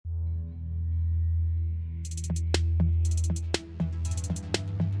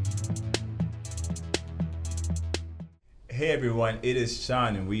Hey everyone, it is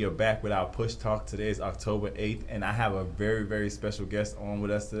Sean and we are back with our Push Talk. Today is October 8th and I have a very, very special guest on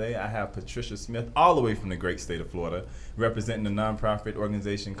with us today. I have Patricia Smith all the way from the great state of Florida, representing a nonprofit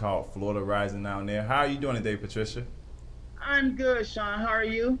organization called Florida Rising down there. How are you doing today, Patricia? I'm good, Sean. How are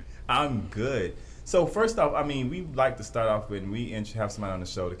you? I'm good. So first off, we like to start off when we have somebody on the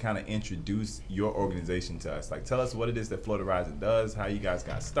show to kind of introduce your organization to us. Like, tell us what it is that Florida Rising does, how you guys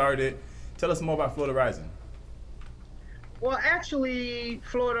got started. Tell us more about Florida Rising. Well, actually,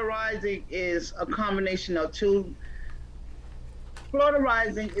 Florida Rising is a combination of two. Florida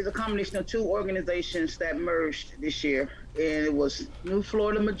Rising is a combination of two organizations that merged this year, and it was New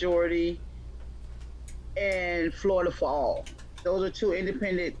Florida Majority and Florida for All. Those are two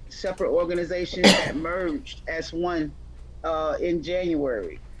independent, separate organizations that merged as one in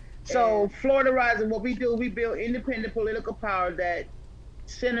January. So, Florida Rising, what we do, we build independent political power that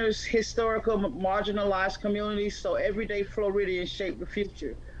centers historical marginalized communities so everyday Floridians shape the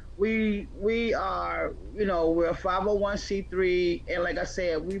future. We are, we're a 501c3, and like I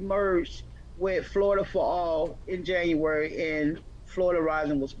said, we merged with Florida for All in January, and Florida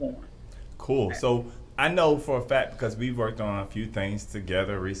Rising was born. Cool. So I know for a fact, because we've worked on a few things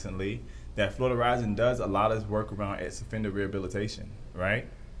together recently, that Florida Rising does a lot of work around ex-offender rehabilitation, right?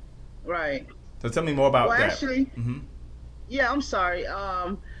 Right. So tell me more about Well, that. actually, yeah, I'm sorry.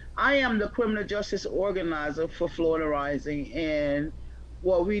 I am the criminal justice organizer for Florida Rising, and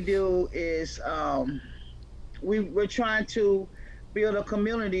what we do is we're trying to build a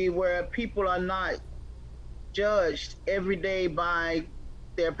community where people are not judged every day by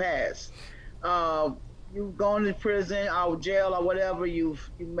their past. You've gone to prison or jail or whatever. You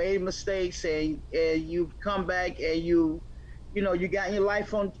made mistakes, and you've come back, and you got your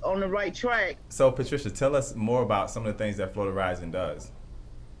life on the right track. So Patricia, tell us more about some of the things that Florida Rising does.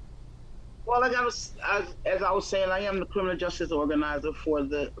 Well, as I was saying, I am the criminal justice organizer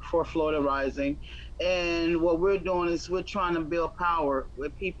for Florida Rising, and what we're doing is we're trying to build power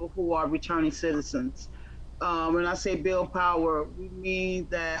with people who are returning citizens. When I say build power, we mean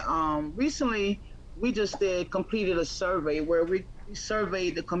that recently we just completed a survey where we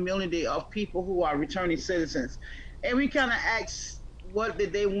surveyed the community of people who are returning citizens, and we kind of asked what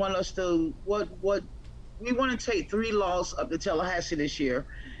did they want us to what we want to take 3 laws up to Tallahassee this year,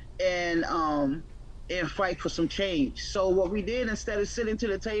 and fight for some change. So what we did, instead of sitting to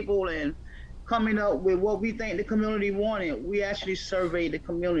the table and coming up with what we think the community wanted, we actually surveyed the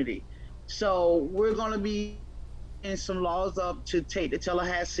community. So we're going to be in some laws up to take the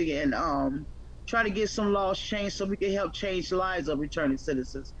Tallahassee and try to get some laws changed so we can help change the lives of returning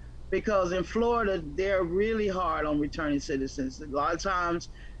citizens. Because in Florida, they're really hard on returning citizens. A lot of times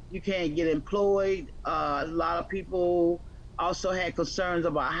you can't get employed. A lot of people also had concerns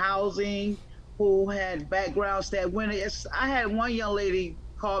about housing, who had backgrounds that went. I had one young lady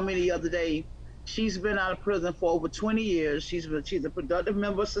call me the other day. She's been out of prison for over 20 years. She's a productive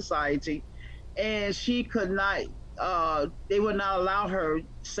member of society, and she could not. They would not allow her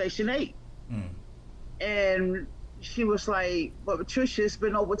Section 8. And she was like, "But Patricia, it's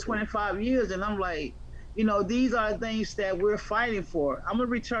been over 25 years," and I'm like, these are things that we're fighting for. I'm a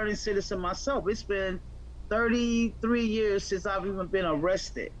returning citizen myself. It's been 33 years since I've even been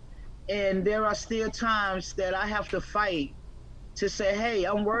arrested. And there are still times that I have to fight to say, hey,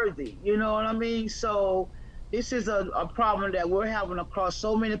 I'm worthy. You know what I mean? So this is a problem that we're having across.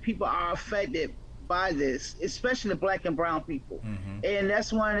 So many people are affected by this, especially Black and brown people. And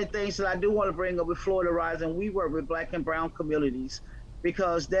that's one of the things that I do want to bring up with Florida Rising. We work with Black and brown communities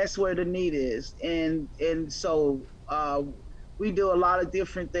because that's where the need is. And so we do a lot of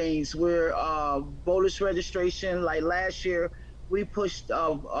different things. We're voters registration. Like last year, we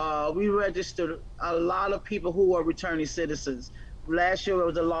registered a lot of people who are returning citizens. Last year, it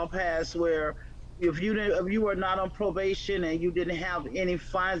was a law passed where if you were not on probation and you didn't have any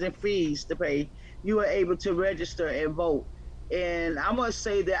fines and fees to pay, you were able to register and vote. And I must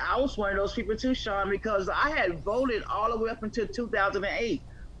say that I was one of those people too, Sean, because I had voted all the way up until 2008.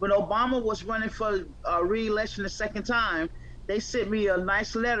 When Obama was running for re-election the second time, they sent me a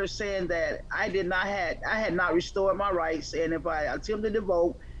nice letter saying that I had not restored my rights, and if I attempted to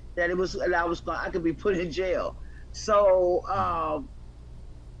vote, that I could be put in jail. So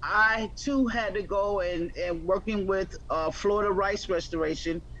I too had to go and working with Florida Rights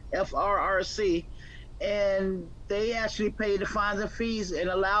Restoration, FRRC, and they actually paid the fines and fees and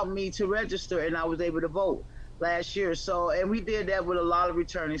allowed me to register, and I was able to vote last year. So, and we did that with a lot of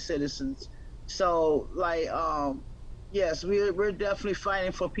returning citizens. So, like, yes, we're definitely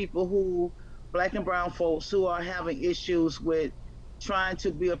fighting for people black and brown folks who are having issues with trying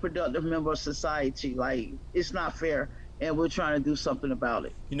to be a productive member of society. Like, it's not fair, and we're trying to do something about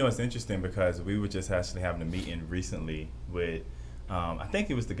it. You know, it's interesting because we were just actually having a meeting recently with, I think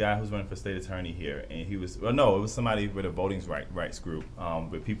it was the guy who's running for state attorney here, and he was, well, no, it was somebody with a voting rights group,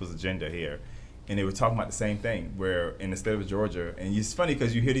 with People's Agenda here, and they were talking about the same thing, where in the state of Georgia, and it's funny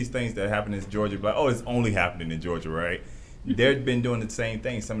because you hear these things that happen in Georgia, like, oh, it's only happening in Georgia, right? They've been doing the same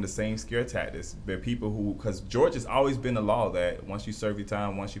thing, some of the same scare tactics. There are people who, because Georgia's always been a law that once you serve your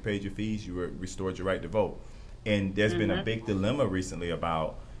time, once you paid your fees, you were restored your right to vote. And there's been a big dilemma recently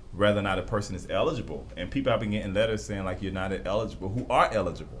about whether or not a person is eligible. And people have been getting letters saying, like, you're not eligible, who are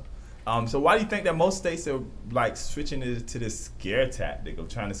eligible. So why do you think that most states are, like, switching it to this scare tactic of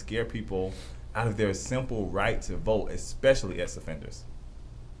trying to scare people out of their simple right to vote, especially ex-offenders?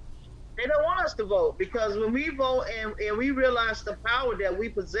 They don't want us to vote, because when we vote and we realize the power that we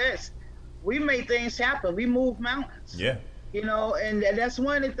possess, we make things happen. We move mountains. Yeah. You know, and that's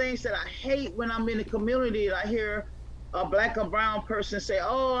one of the things that I hate when I'm in the community and I hear a black or brown person say,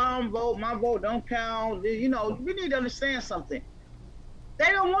 oh, I don't vote, my vote don't count. You know, we need to understand something.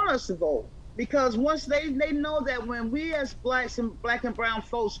 They don't want us to vote, because once they know that when we as black and brown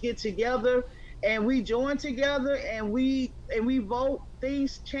folks get together and we join together and we vote,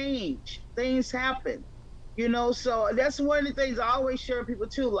 things change, things happen, you know. So that's one of the things I always share with people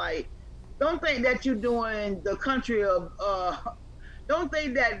too. Like, don't think that you're doing the country of, don't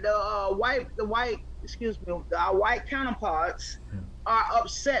think that our white counterparts are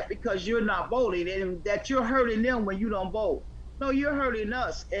upset because you're not voting and that you're hurting them when you don't vote. No, you're hurting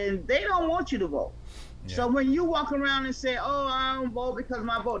us, and they don't want you to vote. Yeah. So when you walk around and say, oh, I don't vote because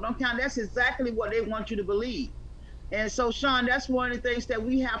my vote don't count, that's exactly what they want you to believe. And so, Sean, that's one of the things that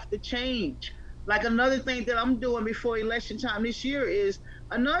we have to change. Like, another thing that I'm doing before election time this year is,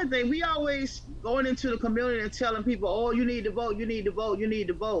 another thing, we always going into the community and telling people, oh, you need to vote, you need to vote, you need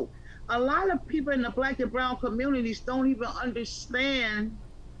to vote. A lot of people in the black and brown communities don't even understand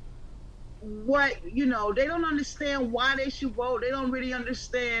what, you know, they don't understand why they should vote. They don't really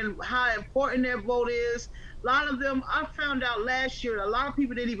understand how important their vote is. A lot of them, I found out last year, a lot of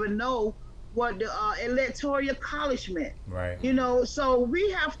people didn't even know what the electoral college meant. Right. You know, so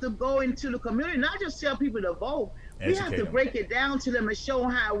we have to go into the community, not just tell people to vote. We have to break it down to them and show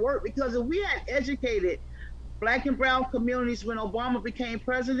them how it works. Because if we had educated black and brown communities when Obama became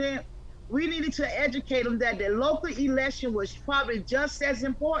president, we needed to educate them that the local election was probably just as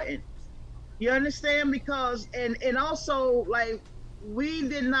important. You understand? Because, and also, like, we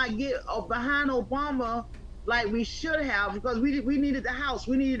did not get behind Obama like we should have, because we needed the House,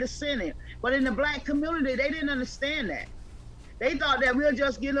 we needed the Senate. But in the black community, they didn't understand that. They thought that we'll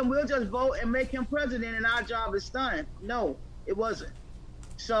just vote and make him president and our job is done. No, it wasn't.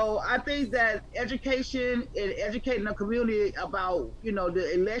 So I think that education and educating the community about, you know,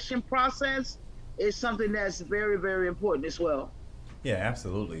 the election process is something that's very, very important as well. Yeah,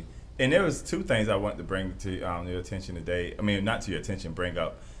 absolutely. And there was two things I wanted to bring to your attention today. I mean, not to your attention, bring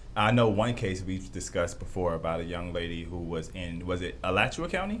up. I know one case we've discussed before about a young lady who was in, was it Alachua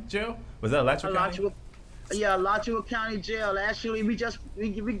County Jail? Was that Alachua County? Yeah, Alachua County Jail. Actually, we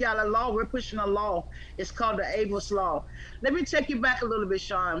got a law. We're pushing a law. It's called the Avis Law. Let me take you back a little bit,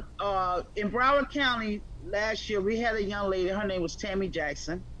 Sean. In Broward County last year, we had a young lady. Her name was Tammy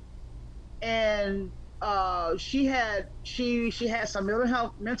Jackson, and she had some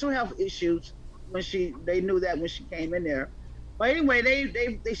mental health issues when they knew that when she came in there. But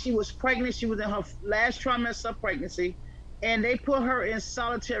anyway, she was pregnant. She was in her last trimester of pregnancy, and they put her in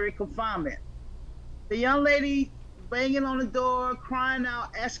solitary confinement. The young lady banging on the door, crying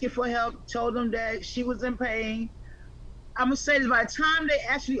out, asking for help, told them that she was in pain. I'm gonna say that by the time they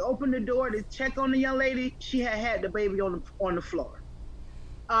actually opened the door to check on the young lady, she had the baby on the floor.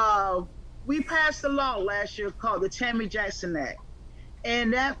 We passed a law last year called the Tammy Jackson Act.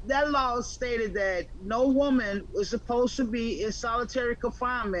 And that law stated that no woman was supposed to be in solitary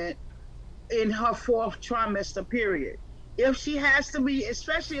confinement in her fourth trimester period. If she has to be,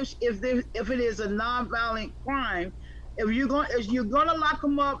 especially if it is a nonviolent crime, if you're gonna lock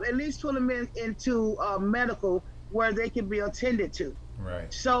them up, at least put them into medical where they can be attended to.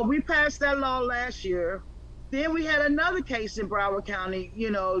 Right. So we passed that law last year. Then we had another case in Broward County.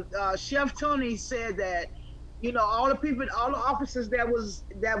 You know, Chef Tony said that, you know, all the officers that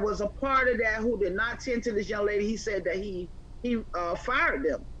was a part of that who did not tend to this young lady, he said that he fired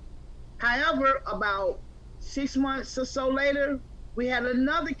them. However, about 6 months or so later, we had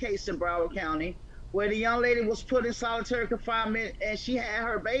another case in Broward County where the young lady was put in solitary confinement and she had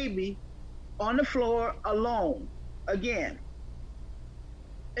her baby on the floor alone again.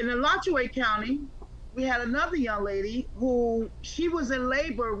 in Alachua County, we had another young lady who she was in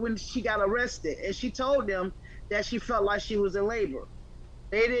labor when she got arrested, and she told them that she felt like she was in labor.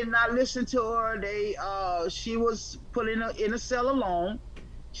 They did not listen to her. She was put in a cell alone.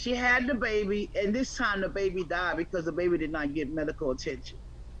 She had the baby, and this time the baby died because the baby did not get medical attention.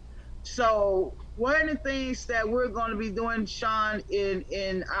 So one of the things that we're going to be doing, Sean,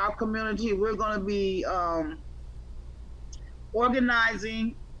 in our community, we're going to be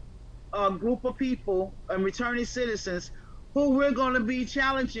organizing a group of people and returning citizens who we're going to be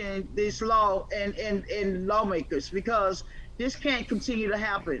challenging this law and lawmakers, because this can't continue to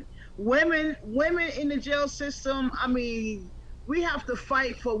happen. Women in the jail system, I mean, we have to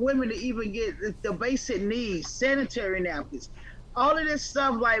fight for women to even get the basic needs, sanitary napkins, all of this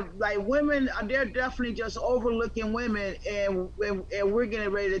stuff. Like women, they're definitely just overlooking women, and we're getting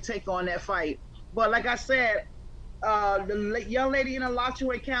ready to take on that fight. But like I said, the young lady in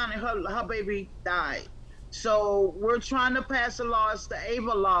Alachua County, her baby died. So we're trying to pass a law. It's the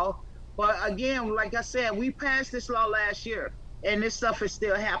AVA law. But again, like I said, we passed this law last year, and this stuff is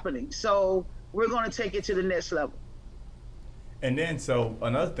still happening. So we're going to take it to the next level. And then, so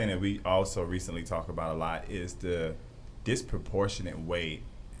another thing that we also recently talk about a lot is the disproportionate way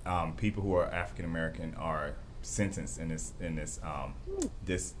people who are African American are sentenced in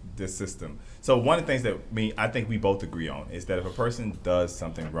this system. So one of the things that I think we both agree on is that if a person does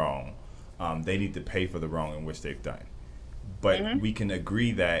something wrong, they need to pay for the wrong in which they've done. But we can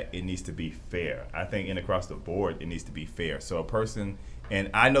agree that it needs to be fair. I think across the board, it needs to be fair. So a person, and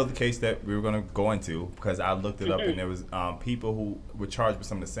I know the case that we were going to go into because I looked it up, and there was people who were charged with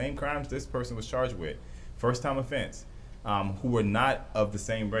some of the same crimes this person was charged with, first-time offense, who were not of the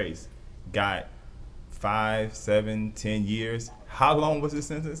same race, got 5, 7, 10 years. How long was the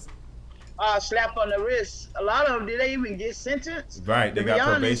sentence? Slap on the wrist. A lot of them, did they even get sentenced? Right, they got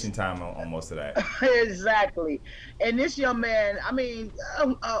probation time on most of that. Exactly. And this young man, I mean,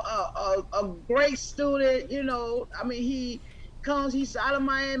 a great student, you know, I mean, he's out of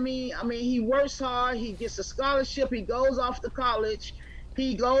Miami. I mean, he works hard. He gets a scholarship. He goes off to college.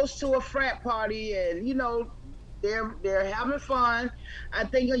 He goes to a frat party, and, you know, they're having fun. I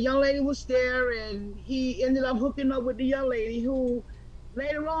think a young lady was there, and he ended up hooking up with the young lady who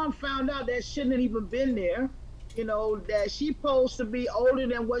later on found out that shouldn't have even been there. You know, that she's supposed to be older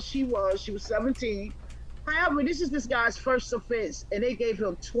than what she was. She was 17. However, this is this guy's first offense, and they gave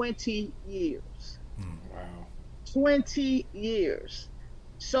him 20 years. Wow. 20 years.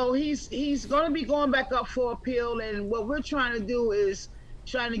 So he's going to be going back up for appeal, and what we're trying to do is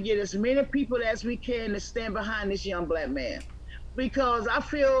trying to get as many people as we can to stand behind this young black man. Because I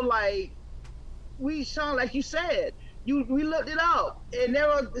feel like Sean, like you said, we looked it up, and there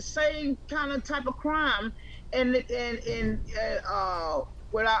are the same kind of type of crime, and with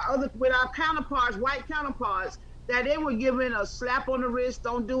our counterparts, white counterparts, that they were given a slap on the wrist,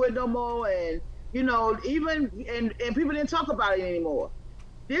 don't do it no more, and you know, and people didn't talk about it anymore.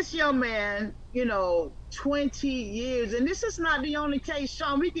 This young man, you know, 20 years, and this is not the only case,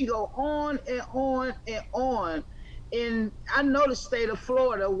 Sean. We can go on and on and on. And I know the state of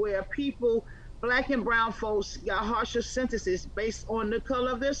Florida where people, black and brown folks, got harsher sentences based on the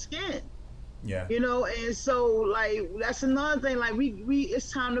color of their skin. Yeah. You know, and so like that's another thing. Like we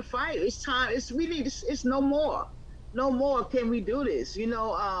it's time to fight. It's time. It's no more. No more can we do this. You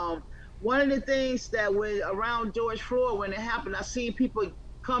know, one of the things that when around George Floyd, when it happened, I seen people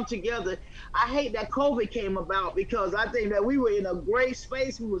come together. I hate that COVID came about, because I think that we were in a great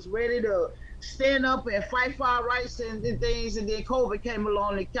space. We was ready to stand up and fight for our rights and things, and then COVID came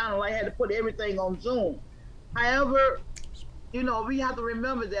along and kind of like had to put everything on Zoom. However, you know, we have to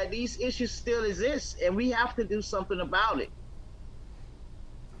remember that these issues still exist, and we have to do something about it.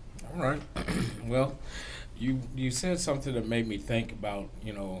 All right. Well, you said something that made me think about,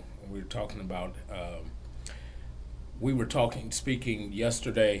 you know, we were talking about speaking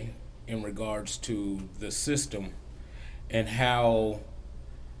yesterday in regards to the system and how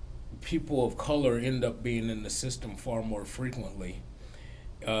people of color end up being in the system far more frequently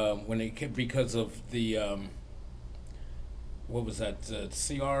because of the what was that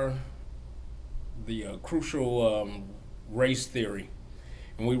CR, the crucial race theory,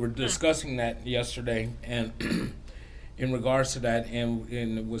 and we were discussing that yesterday, and in regards to that, and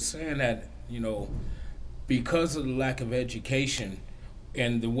it was saying that, you know, because of the lack of education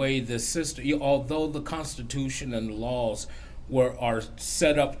and the way the system, although the Constitution and the laws are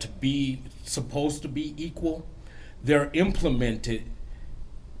set up to be supposed to be equal, they're implemented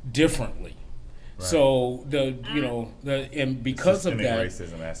differently. So and because of that,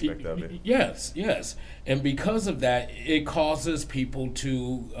 racism aspect of it. Yes, and because of that, it causes people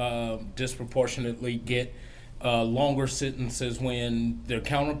to disproportionately get longer sentences when their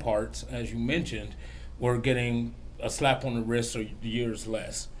counterparts, as you mentioned, were getting a slap on the wrist or years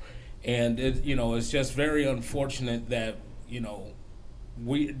less. And it's just very unfortunate that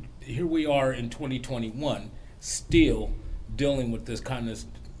we are in 2021 still dealing with these kind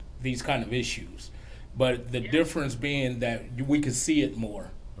of issues, but the difference being that we could see it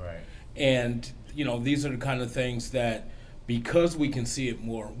more. Right. And these are the kind of things that, because we can see it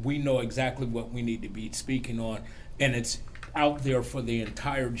more, we know exactly what we need to be speaking on, and it's out there for the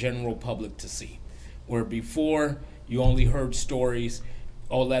entire general public to see. Where before you only heard stories,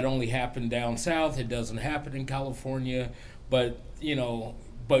 oh, that only happened down south, it doesn't happen in California, but you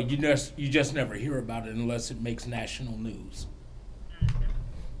just never hear about it unless it makes national news.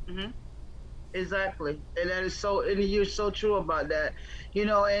 Mm-hmm. Exactly, and that is so. And you're so true about that.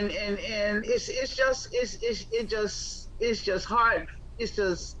 And it's just hard.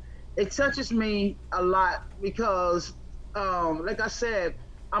 It touches me a lot because, like I said,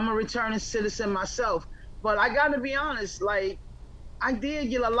 I'm a returning citizen myself. But I got to be honest, like, I did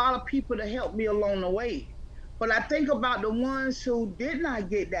get a lot of people to help me along the way. But I think about the ones who did not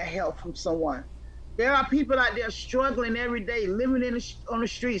get that help from someone. There are people out there struggling every day, living on the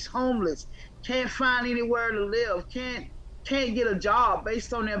streets, homeless, can't find anywhere to live, can't get a job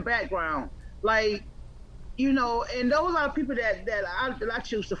based on their background. Like, and those are the people that I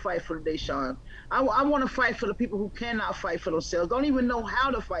choose to fight for today, Sean. I want to fight for the people who cannot fight for themselves, don't even know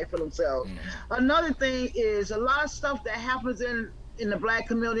how to fight for themselves. Another thing is a lot of stuff that happens in the Black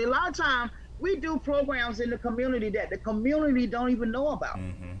community. A lot of times we do programs in the community that the community don't even know about.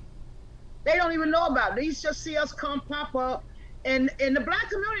 Mm-hmm. They don't even know about it. They just see us come pop up, and the Black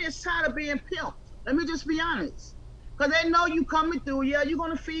community is tired of being pimped. Let me just be honest. Because they know you coming through. Yeah, you're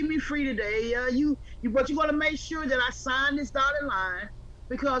going to feed me free today. Yeah, but you're going to make sure that I sign this dotted line,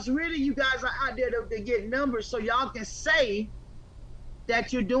 because really you guys are out there to get numbers so y'all can say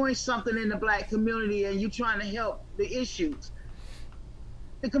that you're doing something in the Black community and you're trying to help the issues.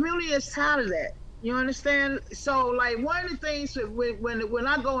 The community is tired of that. You understand? So, like, one of the things when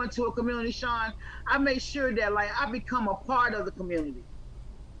I go into a community, Sean, I make sure that, like, I become a part of the community.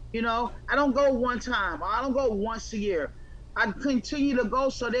 I don't go one time. I don't go once a year. I continue to go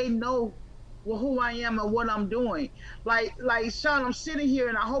so they know who I am and what I'm doing. Like Sean, I'm sitting here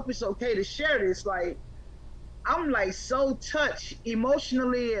and I hope it's okay to share this. Like, I'm like so touched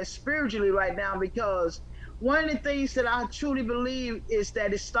emotionally and spiritually right now, because one of the things that I truly believe is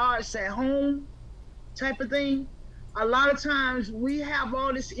that it starts at home type of thing. A lot of times we have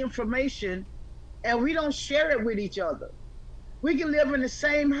all this information and we don't share it with each other. We can live in the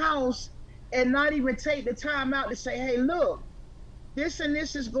same house and not even take the time out to say, hey, look, this and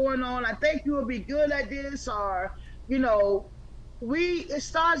this is going on. I think you will be good at this. Or, it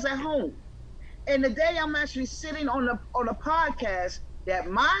starts at home. And today I'm actually sitting on a podcast that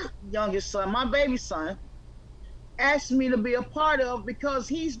my youngest son, my baby son, asked me to be a part of, because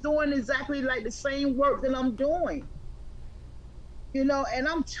he's doing exactly like the same work that I'm doing. And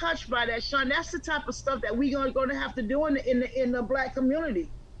I'm touched by that, Sean. That's the type of stuff that we're going to have to do in the Black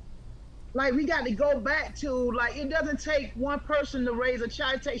community. Like, we got to go back to, like, it doesn't take one person to raise a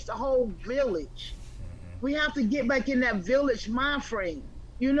child, it takes the whole village. We have to get back in that village mind frame.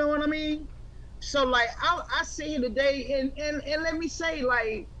 You know what I mean? So, like, I sit here today and let me say,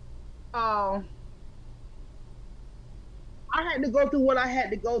 like, I had to go through what I had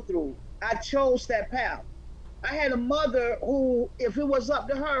to go through. I chose that path. I had a mother who, if it was up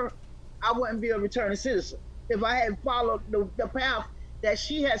to her, I wouldn't be a returning citizen if I had followed the path that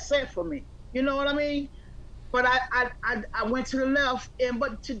she had set for me. You know what I mean? But I went to the left,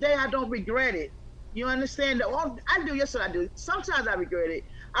 but today I don't regret it. You understand? I do, yes, I do. Sometimes I regret it.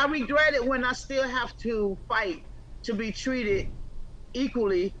 I regret it when I still have to fight to be treated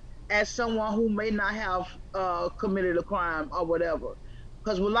equally as someone who may not have committed a crime or whatever.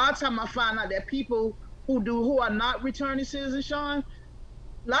 Because a lot of times I find out that people who are not returning citizens, Sean,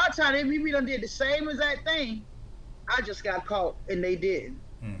 a lot of times we done did the same exact thing. I just got caught and they didn't.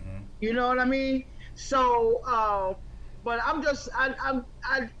 Mm-hmm. You know what I mean? So, but I'm just,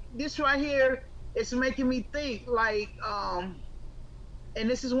 this right here, it's making me think, like, and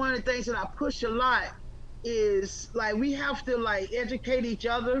this is one of the things that I push a lot, is like, we have to, like, educate each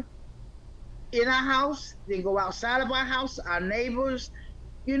other in our house, then go outside of our house, our neighbors.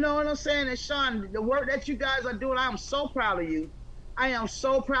 You know what I'm saying? And Sean, the work that you guys are doing, I'm so proud of you. I am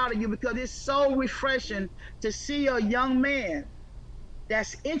so proud of you, because it's so refreshing to see a young man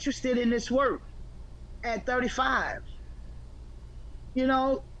that's interested in this work. at 35. You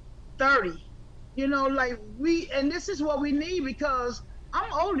know, 30. You know, like and this is what we need because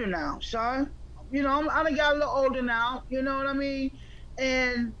I'm older now, Sean. You know, I done got a little older now. You know what I mean?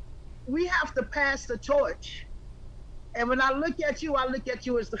 And we have to pass the torch. And when I look at you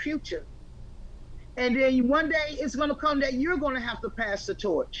as the future. And then one day it's going to come that you're going to have to pass the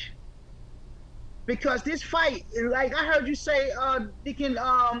torch. Because this fight, like I heard you say, Deacon,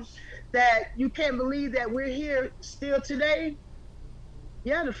 that you can't believe that we're here still today.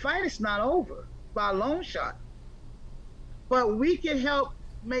 Yeah, the fight is not over by a long shot. But we can help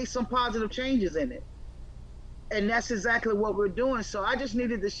make some positive changes in it. And that's exactly what we're doing. So I just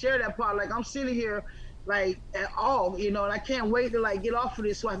needed to share that part. Like I'm sitting here like at all, you know, and I can't wait to like get off of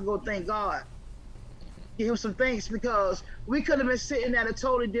this so I can go thank God. Give him some thanks because we could have been sitting at a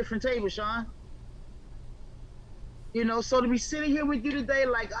totally different table, Sean. You know, so to be sitting here with you today,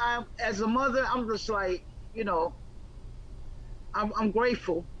 like I'm as a mother, I'm just like, you know, I'm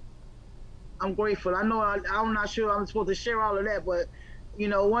grateful. I'm grateful. I know I'm not sure I'm supposed to share all of that, but you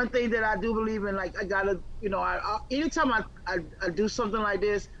know, one thing that I do believe in, like I gotta, you know, anytime I do something like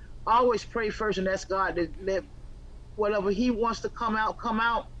this, I always pray first and ask God to let whatever He wants to come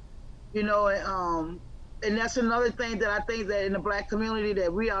out, you know, and that's another thing that I think that in the Black community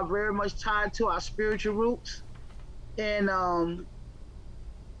that we are very much tied to our spiritual roots, and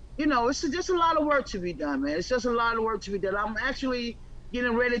you know, it's just a lot of work to be done, man. It's just a lot of work to be done. I'm actually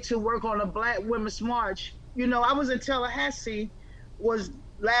getting ready to work on a Black Women's March. You know, I was in Tallahassee, was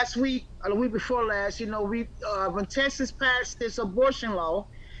last week or the week before last. You know, when Texas passed this abortion law,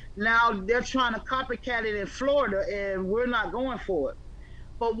 now they're trying to copycat it in Florida, and we're not going for it.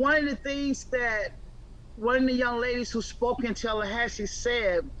 But one of the things that one of the young ladies who spoke in Tallahassee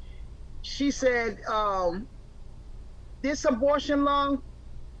said, she said, this abortion law,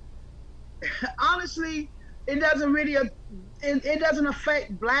 honestly, it doesn't really, it doesn't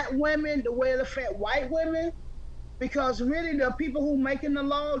affect Black women the way it affects white women, because really the people who making the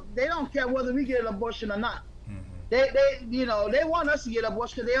law, they don't care whether we get an abortion or not. Mm-hmm. They you know, they want us to get an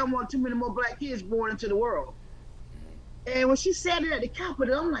abortion because they don't want too many more Black kids born into the world. And when she said it at the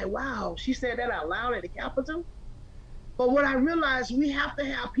Capitol, I'm like, wow, she said that out loud at the Capitol. But what I realized, we have to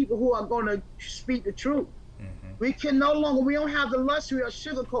have people who are going to speak the truth. Mm-hmm. We can no longer, we don't have the luxury of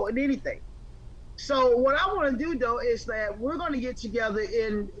sugarcoating anything. So what I want to do, though, is that we're going to get together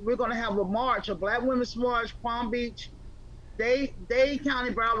and we're going to have a march, a Black Women's March, Palm Beach, Dade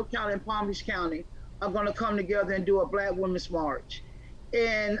County, Broward County, and Palm Beach County are going to come together and do a Black Women's March.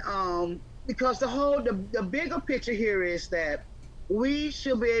 And because the bigger picture here is that we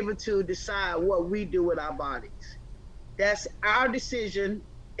should be able to decide what we do with our bodies. That's our decision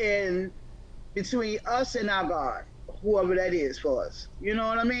in between us and our God, whoever that is for us. You know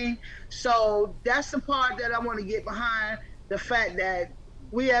what I mean? So that's the part that I want to get behind, the fact that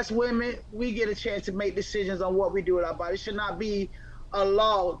we as women, we get a chance to make decisions on what we do with our body. It should not be a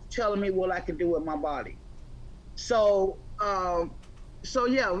law telling me what I can do with my body. So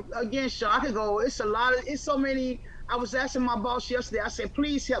yeah, again, Sean, I could go, it's so many. I was asking my boss yesterday, I said,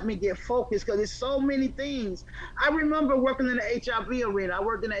 please help me get focused because there's so many things. I remember working in the HIV arena. I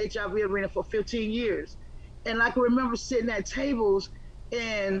worked in the HIV arena for 15 years. And I can remember sitting at tables,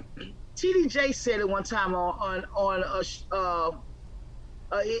 and TDJ said it one time on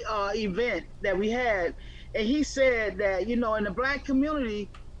a event that we had. And he said that, you know, in the Black community,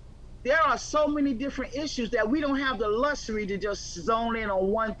 there are so many different issues that we don't have the luxury to just zone in on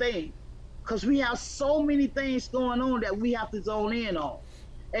one thing, because we have so many things going on that we have to zone in on.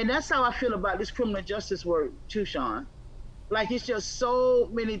 And that's how I feel about this criminal justice work too, Sean. Like, it's just so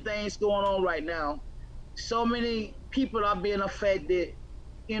many things going on right now. So many people are being affected,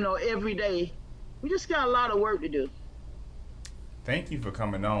 you know, every day. We just got a lot of work to do. Thank you for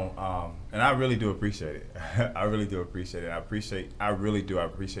coming on, and I really do appreciate it. I really do appreciate it. I really do. I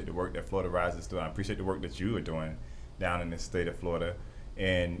appreciate the work that Florida Rise is doing. I appreciate the work that you are doing down in the state of Florida,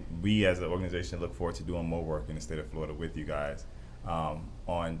 and we as an organization look forward to doing more work in the state of Florida with you guys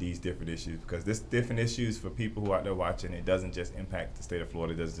on these different issues, because this different issues for people who are out there watching, it doesn't just impact the state of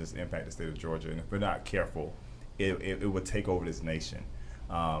Florida, it doesn't just impact the state of Georgia, and if we're not careful, it will take over this nation.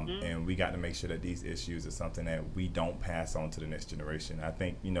 And we got to make sure that these issues are something that we don't pass on to the next generation. I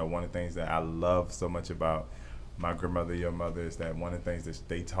think, you know, one of the things that I love so much about my grandmother, your mother, is that one of the things that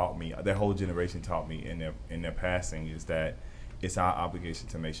they taught me, their whole generation taught me in their passing, is that it's our obligation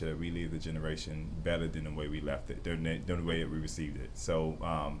to make sure that we leave the generation better than the way we left it, than the way that we received it.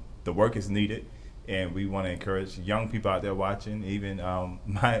 So the work is needed. And we want to encourage young people out there watching, even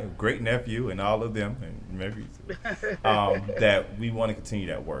my great nephew and all of them, and maybe that we want to continue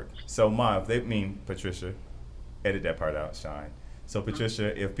that work. So, Patricia, edit that part out, Sean. So,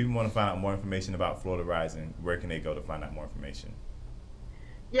 Patricia, if people want to find out more information about Florida Rising, where can they go to find out more information?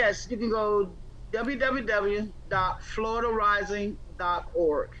 Yes, you can go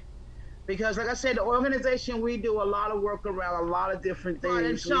www.floridarising.org. Because, like I said, the organization, we do a lot of work around a lot of different things.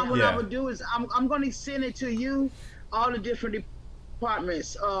 And Sean, what I would do is I'm going to send it to you, all the different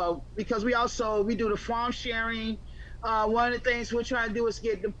departments, because we do the farm sharing. One of the things we're trying to do is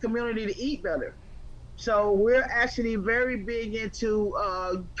get the community to eat better. So we're actually very big into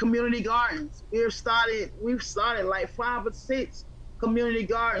community gardens. We've started like 5 or 6 community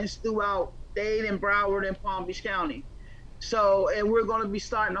gardens throughout Dade and Broward and Palm Beach County. So, and we're going to be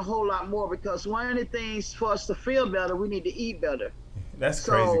starting a whole lot more, because one of the things for us to feel better, we need to eat better. That's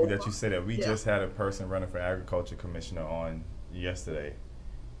crazy that you said that. We just had a person running for agriculture commissioner on yesterday,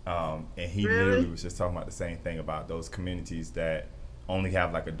 and he literally was just talking about the same thing about those communities that only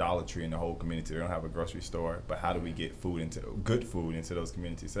have like a Dollar Tree in the whole community. They don't have a grocery store, but how do we get good food into those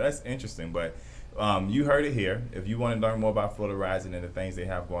communities? So that's interesting. But you heard it here. If you want to learn more about Florida Rising and the things they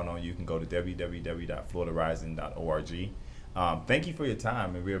have going on, you can go to www.floridarising.org. Thank you for your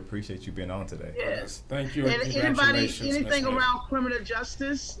time, and we appreciate you being on today. Yes, thank you. And anything around criminal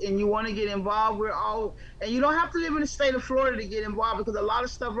justice, and you want to get involved, and you don't have to live in the state of Florida to get involved, because a lot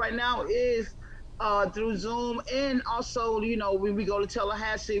of stuff right now is through Zoom, and also, when we go to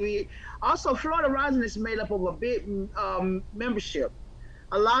Tallahassee, Florida Rising is made up of a big membership.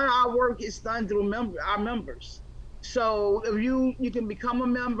 A lot of our work is done through our members. So if you can become a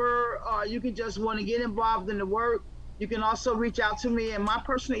member, or you can just want to get involved in the work, you can also reach out to me, and my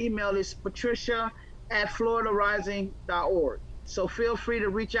personal email is patricia@floridarising.org. So feel free to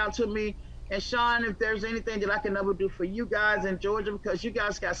reach out to me. And Sean, if there's anything that I can ever do for you guys in Georgia, because you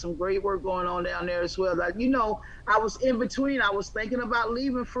guys got some great work going on down there as well. Like, I was in between. I was thinking about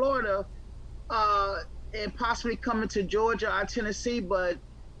leaving Florida and possibly coming to Georgia or Tennessee, but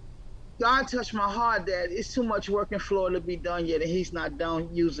God touched my heart that it's too much work in Florida to be done yet, and he's not done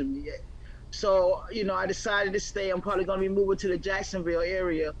using me yet. So, I decided to stay. I'm probably going to be moving to the Jacksonville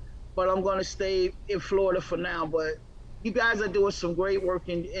area, but I'm going to stay in Florida for now. But you guys are doing some great work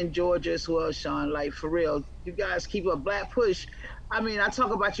in Georgia as well, Sean. Like, for real, you guys keep a Black Push. I mean, I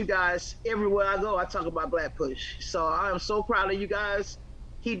talk about you guys everywhere I go. I talk about Black Push. So I am so proud of you guys.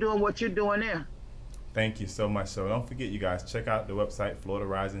 Keep doing what you're doing there. Thank you so much. So don't forget, you guys, check out the website,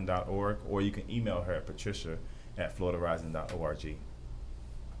 floridarising.org, or you can email her at patricia@floridarising.org.